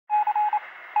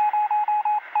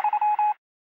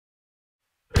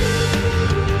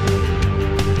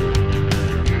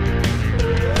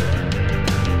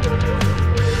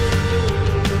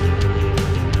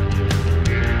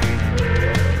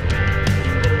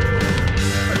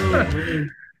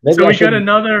So we got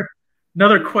another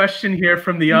question here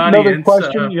from the audience. Another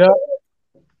question, yeah.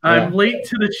 I'm late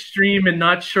to the stream and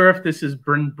not sure if this has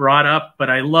been brought up, but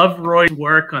I love Roy's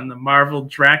work on the Marvel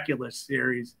Dracula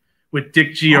series with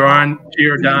Dick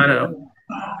Giordano.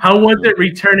 How was it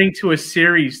returning to a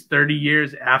series 30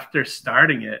 years after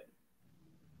starting it?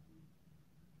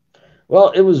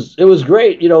 Well, it was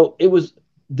great. You know, it was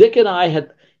Dick and I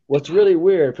had, what's really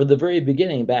weird, from the very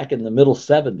beginning, back in the middle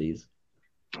 70s,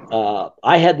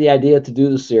 I had the idea to do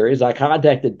the series. I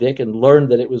contacted Dick and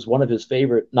learned that it was one of his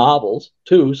favorite novels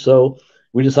too. So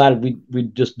we decided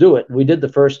we'd just do it. We did the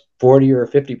first 40 or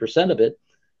 50% of it,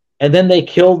 and then they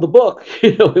killed the book.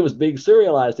 You know, it was being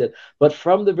serialized. But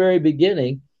from the very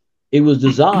beginning, it was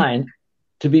designed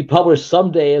to be published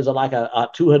someday as like a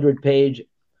 200-page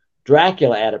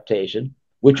Dracula adaptation,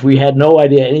 which we had no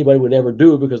idea anybody would ever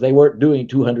do because they weren't doing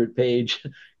 200-page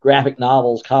graphic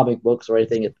novels, comic books, or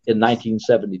anything in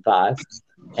 1975.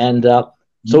 And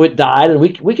so it died, and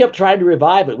we kept trying to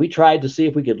revive it. We tried to see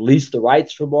if we could lease the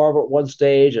rights from Marvel at one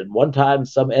stage, and one time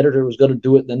some editor was going to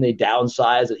do it, and then they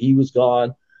downsized it. He was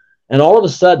gone. And all of a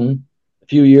sudden, a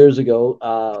few years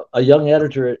ago, a young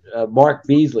editor, Mark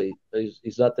Beasley,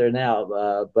 he's not there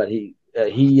now, but he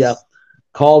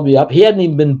called me up. He hadn't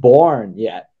even been born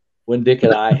yet when Dick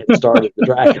and I had started the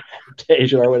Dracula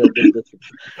adaptation, or when it did this.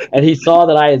 And he saw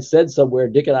that I had said somewhere,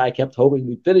 Dick and I kept hoping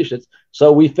we'd finish it.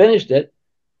 So we finished it.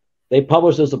 They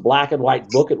published it as a black and white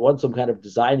book. It won some kind of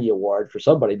designy award for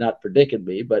somebody, not for Dick and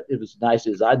me, but it was nice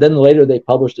design. Then later they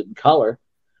published it in color.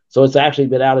 So it's actually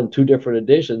been out in 2 different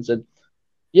editions. And,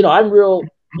 you know, I'm real,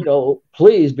 you know,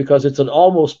 pleased because it's an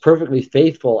almost perfectly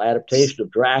faithful adaptation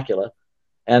of Dracula.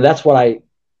 And that's what I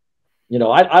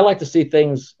like to see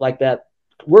things like that.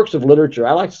 Works of literature,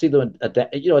 I like to see them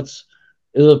adapt. You know,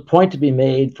 there's a point to be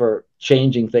made for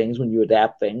changing things when you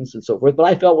adapt things and so forth. But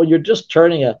I felt when you're just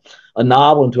turning a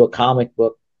novel into a comic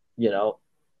book, you know,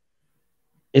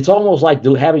 it's almost like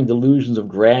having delusions of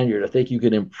grandeur to think you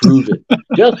can improve it.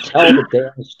 Just tell the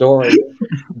damn story.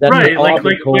 Right, like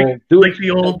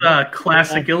the old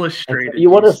classic illustrated.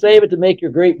 You want to save it to make your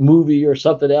great movie or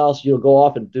something else, you'll go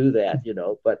off and do that, you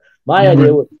know. But my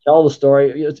idea was to tell the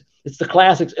story. You know, it's the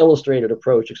classics illustrated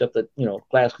approach, except that, you know,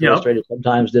 classics illustrated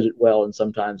sometimes did it well and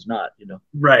sometimes not, you know.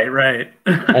 Right.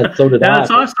 And so did I.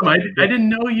 That's awesome. I didn't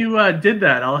know you did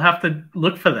that. I'll have to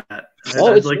look for that.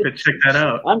 I'd like to check that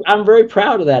out. I'm very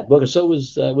proud of that book, and so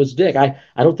was Dick. I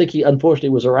don't think he unfortunately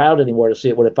was around anymore to see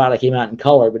it when it finally came out in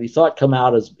color, but he saw it come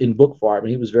out as in book form, and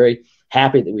he was very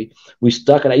happy that we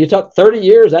stuck it out. You talk 30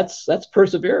 years, that's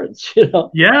perseverance, you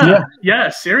know. Yeah,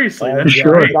 seriously. That's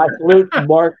sure. I salute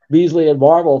Mark Beasley and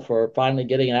Marvel for finally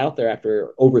getting it out there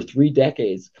after over 3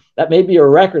 decades. That may be a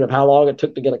record of how long it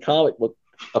took to get a comic book.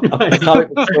 A comic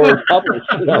book story published,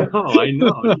 you know. I know.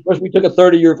 Of course, we took a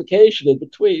 30-year vacation in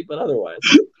between, but otherwise.